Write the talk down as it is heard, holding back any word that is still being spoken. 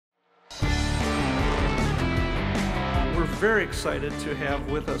very excited to have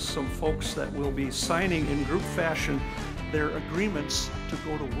with us some folks that will be signing in group fashion their agreements to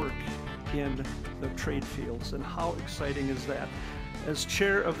go to work in the trade fields. And how exciting is that? As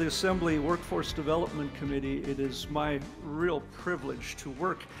chair of the Assembly Workforce Development Committee, it is my real privilege to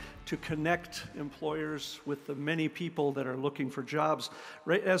work to connect employers with the many people that are looking for jobs.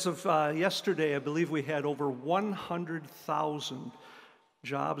 Right as of yesterday, I believe we had over 100,000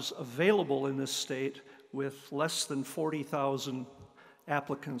 jobs available in this state with less than 40,000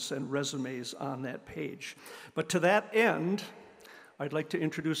 applicants and resumes on that page. But to that end, I'd like to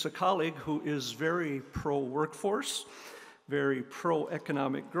introduce a colleague who is very pro-workforce, very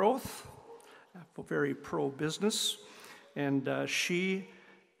pro-economic growth, very pro-business, and we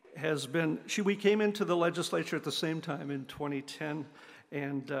came into the legislature at the same time in 2010,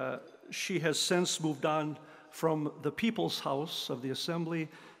 and she has since moved on from the People's House of the Assembly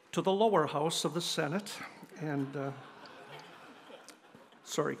to the lower house of the Senate. And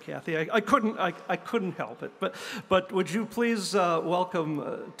sorry, Kathy, I couldn't help it. But would you please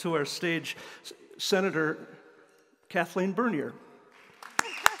welcome to our stage Senator Kathleen Bernier. I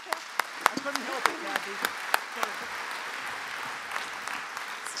couldn't help it, Kathy.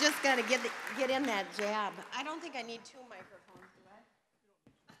 It's just got to get in that jab. I don't think I need two microphones, do I?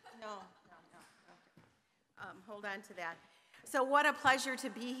 No. Hold on to that. So what a pleasure to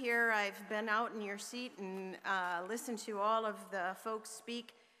be here. I've been out in your seat and listened to all of the folks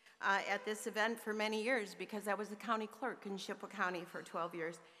speak at this event for many years because I was the county clerk in Chippewa County for 12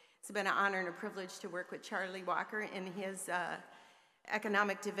 years. It's been an honor and a privilege to work with Charlie Walker in his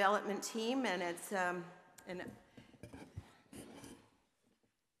economic development team, and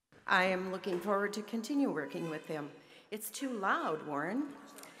I am looking forward to continue working with them. It's too loud, Warren.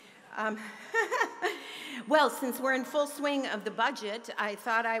 Well, since we're in full swing of the budget, I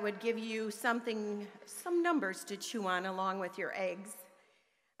thought I would give you some numbers to chew on along with your eggs.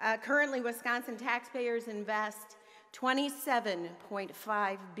 Currently, Wisconsin taxpayers invest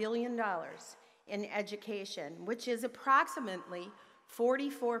 $27.5 billion in education, which is approximately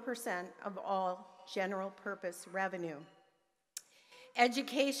 44% of all general purpose revenue.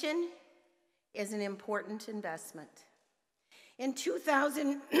 Education is an important investment. In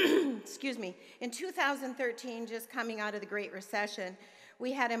 2013, just coming out of the Great Recession,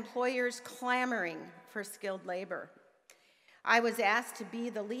 we had employers clamoring for skilled labor. I was asked to be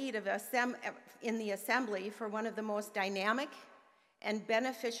the lead in the Assembly for one of the most dynamic and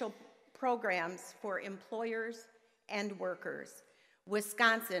beneficial programs for employers and workers,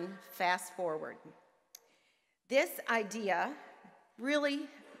 Wisconsin Fast Forward. This idea, really,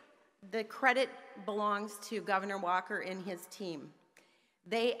 the credit belongs to Governor Walker and his team.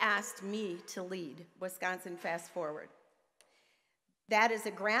 They asked me to lead Wisconsin Fast Forward. That is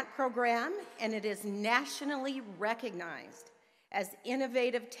a grant program, and it is nationally recognized as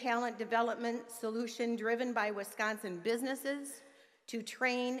innovative talent development solution driven by Wisconsin businesses to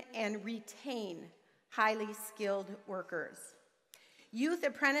train and retain highly skilled workers. Youth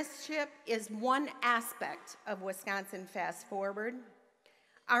apprenticeship is one aspect of Wisconsin Fast Forward.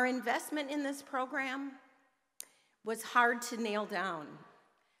 Our investment in this program was hard to nail down,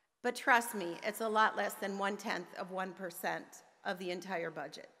 but trust me, it's a lot less than 0.1% of the entire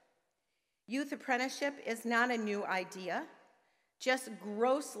budget. Youth apprenticeship is not a new idea, just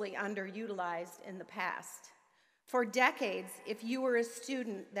grossly underutilized in the past. For decades, if you were a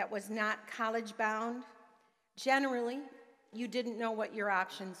student that was not college-bound, generally, you didn't know what your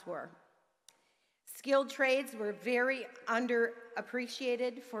options were. Skilled trades were very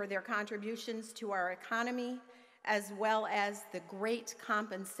underappreciated for their contributions to our economy, as well as the great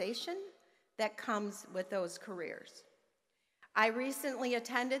compensation that comes with those careers. I recently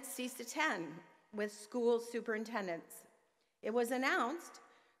attended CCEDC with school superintendents. It was announced,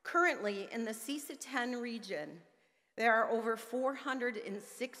 currently in the CCEDC region, there are over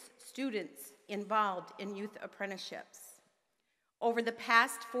 406 students involved in youth apprenticeships. Over the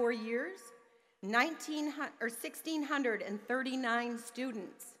past 4 years, 1,639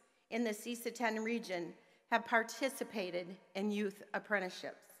 students in the CCEDC region have participated in youth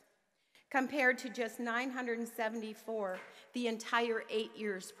apprenticeships, compared to just 974 the entire 8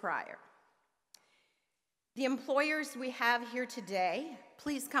 years prior. The employers we have here today,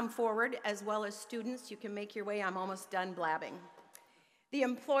 please come forward, as well as students. You can make your way. I'm almost done blabbing. The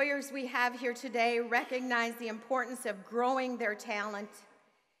employers we have here today recognize the importance of growing their talent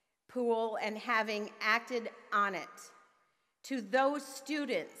pool and having acted on it. To those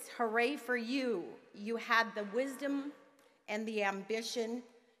students, hooray for you. You had the wisdom and the ambition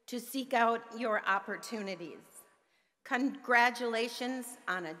to seek out your opportunities. Congratulations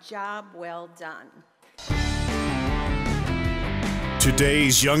on a job well done.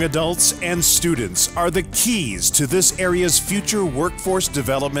 Today's young adults and students are the keys to this area's future workforce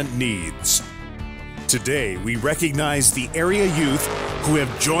development needs. Today, we recognize the area youth who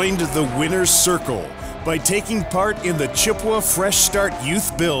have joined the Winner's Circle by taking part in the Chippewa Fresh Start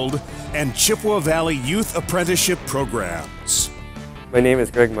Youth Build and Chippewa Valley Youth Apprenticeship programs. My name is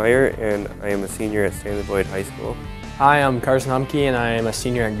Greg Meyer, and I am a senior at Stanley Boyd High School. Hi, I'm Carson Humke, and I am a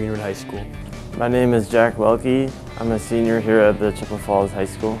senior at Greenwood High School. My name is Jack Welke. I'm a senior here at the Chippewa Falls High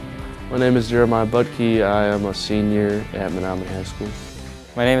School. My name is Jeremiah Budke. I am a senior at Menominee High School.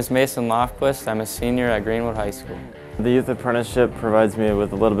 My name is Mason Lofquist. I'm a senior at Greenwood High School. The youth apprenticeship provides me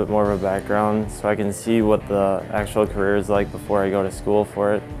with a little bit more of a background so I can see what the actual career is like before I go to school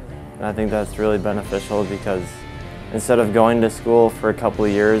for it. And I think that's really beneficial because instead of going to school for a couple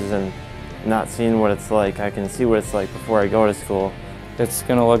of years and not seeing what it's like, I can see what it's like before I go to school. It's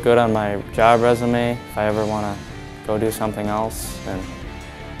going to look good on my job resume if I ever want to go do something else, and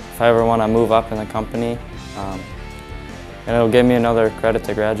if I ever want to move up in the company. And it'll give me another credit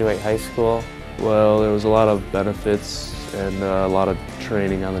to graduate high school. Well, there was a lot of benefits and a lot of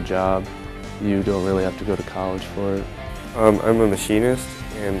training on the job. You don't really have to go to college for it. I'm a machinist,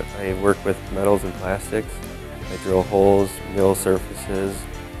 and I work with metals and plastics. I drill holes, mill surfaces,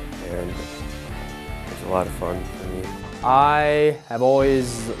 and it's a lot of fun for me. I have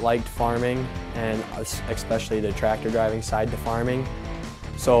always liked farming, and especially the tractor driving side to farming.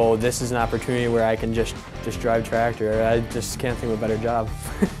 So this is an opportunity where I can just drive tractor. I just can't think of a better job.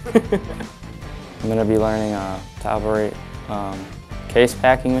 I'm going to be learning to operate case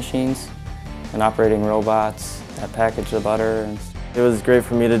packing machines and operating robots that package the butter. It was great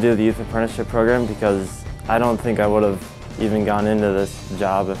for me to do the youth apprenticeship program because I don't think I would have even gone into this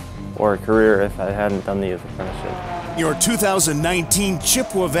job or career if I hadn't done the youth apprenticeship. Your 2019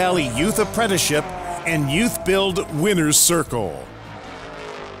 Chippewa Valley Youth Apprenticeship and Youth Build Winners Circle.